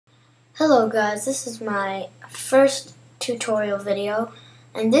Hello guys, this is my first tutorial video,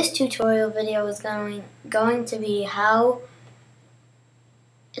 and this tutorial video is going to be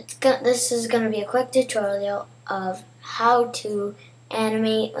this is going to be a quick tutorial of how to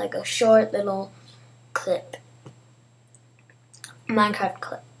animate like a short little clip, Minecraft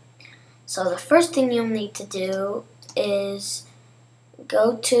clip. So the first thing you'll need to do is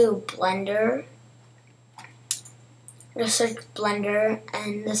go to Blender. Just search Blender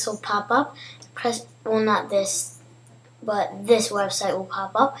and this will pop up. Not this, but this website will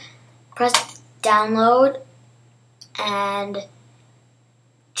pop up. Press download and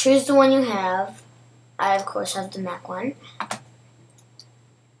choose the one you have. I of course have the Mac one.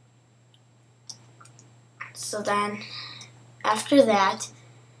 So then after that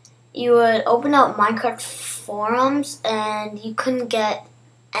you would open up Minecraft forums and you couldn't get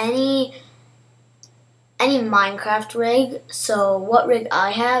any Minecraft rig. So what rig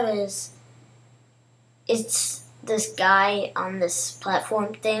I have is it's this guy on this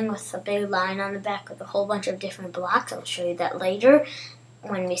platform thing with a big line on the back with a whole bunch of different blocks. I'll show you that later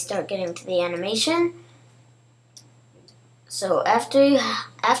when we start getting to the animation. So after you've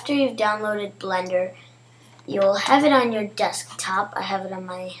downloaded Blender, you'll have it on your desktop. I have it on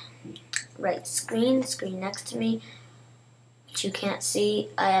my right screen next to me, which you can't see.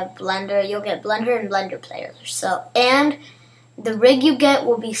 I have Blender. You'll get Blender and Blender Player. So, and the rig you get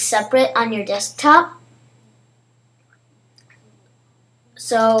will be separate on your desktop.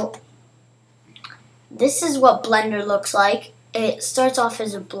 So this is what Blender looks like. It starts off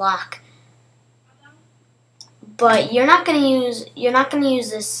as a block, but you're not gonna use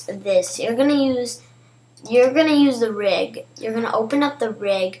this. You're gonna use the rig. You're gonna open up the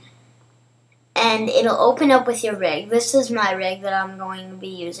rig, and it'll open up with your rig. This is my rig that I'm going to be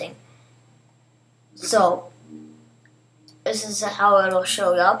using. So this is how it'll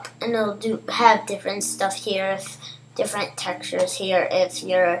show up, and it'll have different stuff here, different textures here if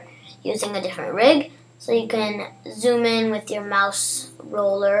you're using a different rig. So you can zoom in with your mouse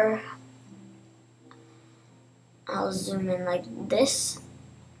roller. I'll zoom in like this.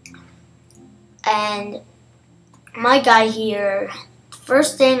 And my guy here,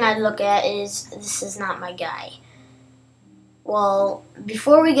 first thing I look at is this is not my guy. Well,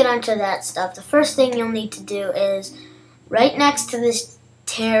 before we get onto that stuff, the first thing you'll need to do is right next to this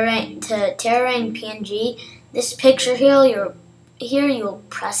terrain PNG, this picture here, you'll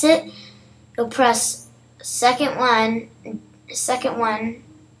press it. You'll press second one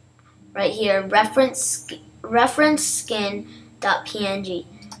right here, reference skin.png.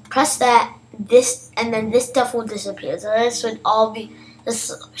 Press that, and then this stuff will disappear. So this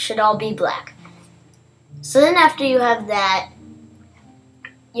should all be black. So then after you have that,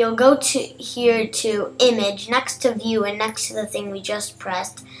 you'll go to here to image, next to view and next to the thing we just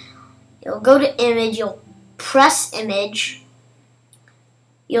pressed. You'll go to image, you'll press image,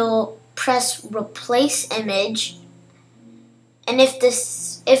 you'll press replace image, and if the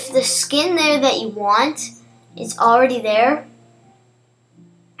skin there that you want is already there,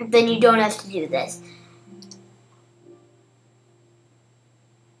 then you don't have to do this.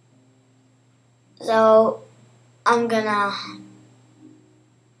 So I'm gonna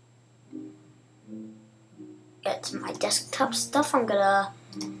get to my desktop stuff. I'm gonna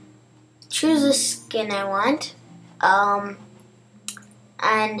choose the skin I want,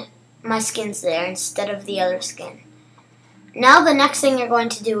 and my skin's there instead of the other skin. Now the next thing you're going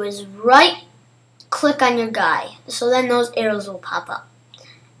to do is right click on your guy. So then those arrows will pop up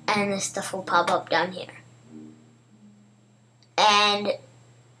and this stuff will pop up down here. And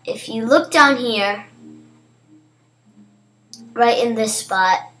if you look down here, right in this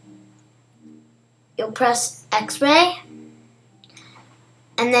spot, you'll press X-ray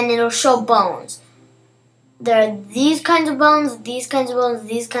and then it'll show bones. There are these kinds of bones, these kinds of bones,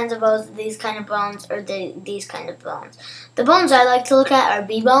 these kinds of bones, these kind of bones, or these kind of bones. The bones I like to look at are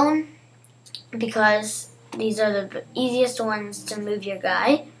B-bone, because these are the easiest ones to move your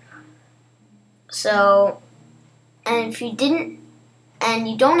guy. So, and if you didn't, and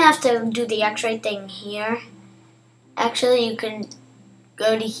you don't have to do the X-ray thing here. Actually, you can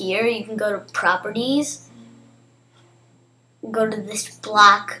go to here, you can go to properties, go to this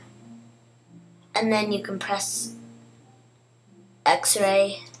block, and then you can press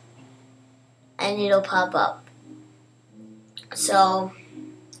X-ray and it'll pop up. So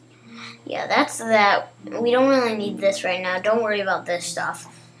yeah, that's that. We don't really need this right now. Don't worry about this stuff.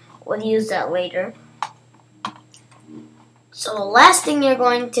 We'll use that later. So the last thing you're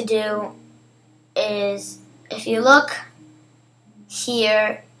going to do is, if you look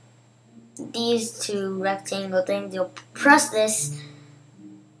here, these two rectangle things, you'll press this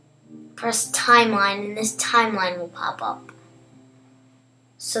press timeline, and this timeline will pop up.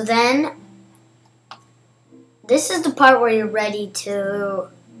 So then, this is the part where you're ready to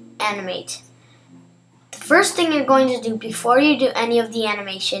animate. The first thing you're going to do before you do any of the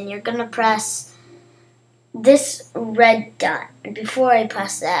animation, you're going to press this red dot. And before I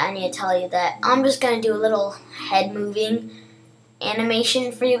press that, I need to tell you that I'm just going to do a little head moving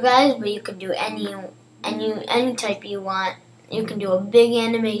animation for you guys, but you can do any type you want. You can do a big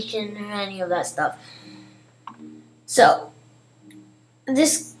animation or any of that stuff. So,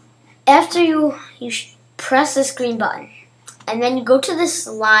 this, after you press this green button, and then you go to this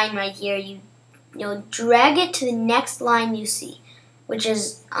line right here, you'll drag it to the next line you see, which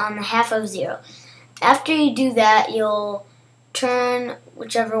is on the half of 0. After you do that, you'll turn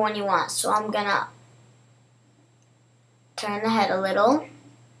whichever one you want. So I'm gonna turn the head a little,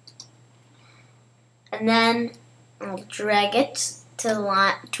 and then I'll drag it to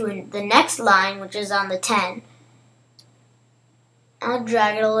the next line, which is on the 10. I'll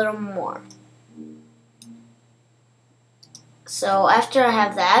drag it a little more. So after I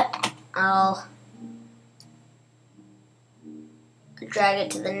have that, I'll drag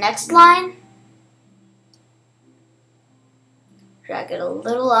it to the next line, drag it a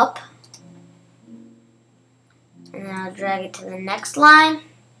little up, and then I'll drag it to the next line,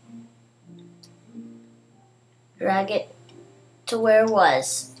 drag it to where it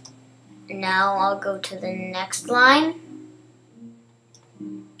was. Now I'll go to the next line,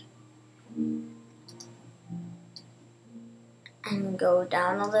 and go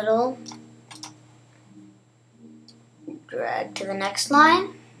down a little, drag to the next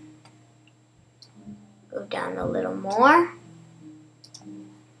line, go down a little more,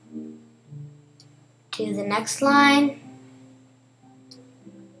 to the next line,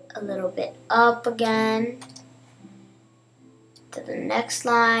 a little bit up again, to the next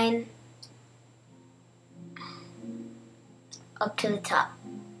line, up to the top.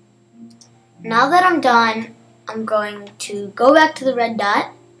 Now that I'm done, I'm going to go back to the red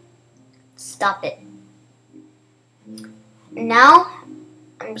dot, stop it. Now,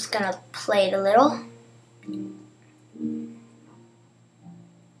 I'm just going to play it a little.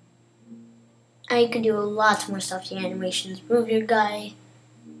 And you can do lots more stuff to your animations. Move your guy.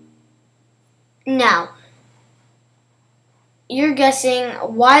 Now, you're guessing,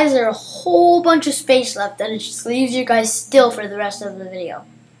 why is there a whole bunch of space left that it just leaves you guys still for the rest of the video?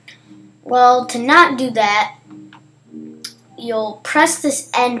 Well, to not do that, you'll press this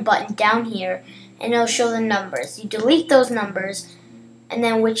end button down here, and it'll show the numbers. You delete those numbers, and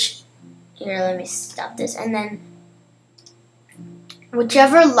then here, let me stop this, and then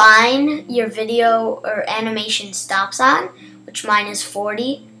whichever line your video or animation stops on, which mine is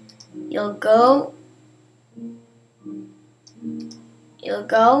 40, you'll go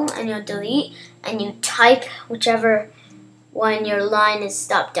and you'll delete, and you type whichever one your line is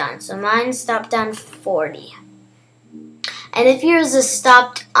stopped on. So mine stopped on 40. And if yours is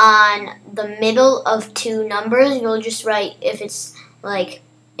stopped on the middle of two numbers, you'll just write, if it's like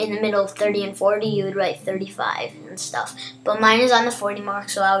in the middle of 30 and 40, you would write 35 and stuff. But mine is on the 40 mark,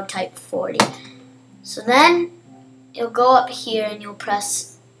 so I would type 40. So then you'll go up here and you'll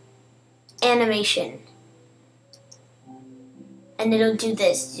press animation. And it'll do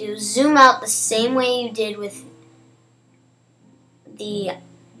this. You zoom out the same way you did with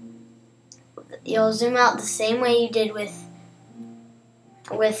you'll zoom out the same way you did with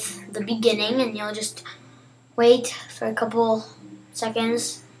the beginning, and you'll just wait for a couple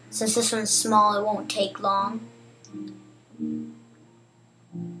seconds. Since this one's small, it won't take long.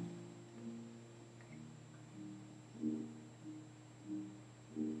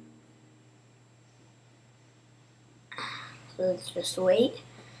 So let's just wait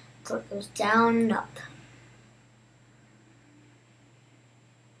until it goes down and up.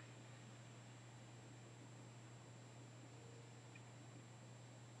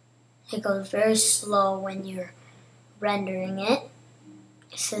 It goes very slow when you're rendering it.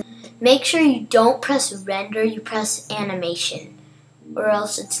 So make sure you don't press render, you press animation, or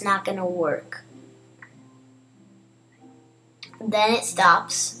else it's not going to work. Then it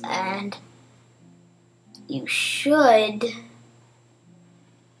stops, and you should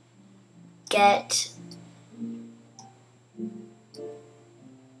get,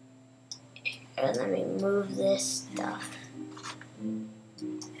 let me move this stuff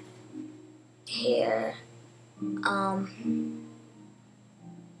here.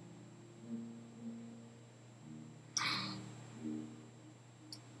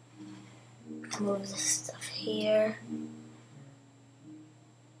 Move this stuff here.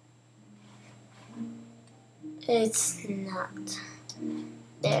 It's not.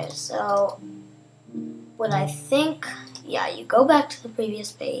 There, so what I think, yeah, you go back to the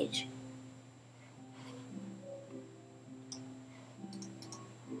previous page.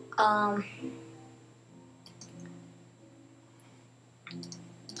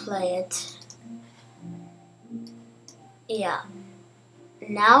 Play it. Yeah.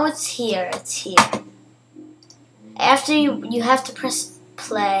 Now it's here. It's here. After you have to press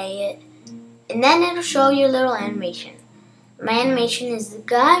play it, and then it'll show your little animation. My animation is the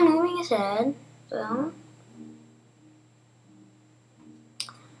guy moving his head. So,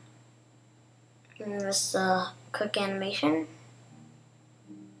 and this quick animation.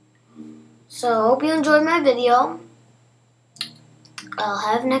 So, hope you enjoyed my video. I'll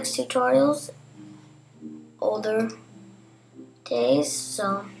have next tutorials older days.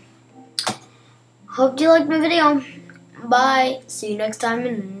 So, hope you liked my video. Bye. See you next time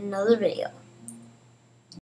in another video.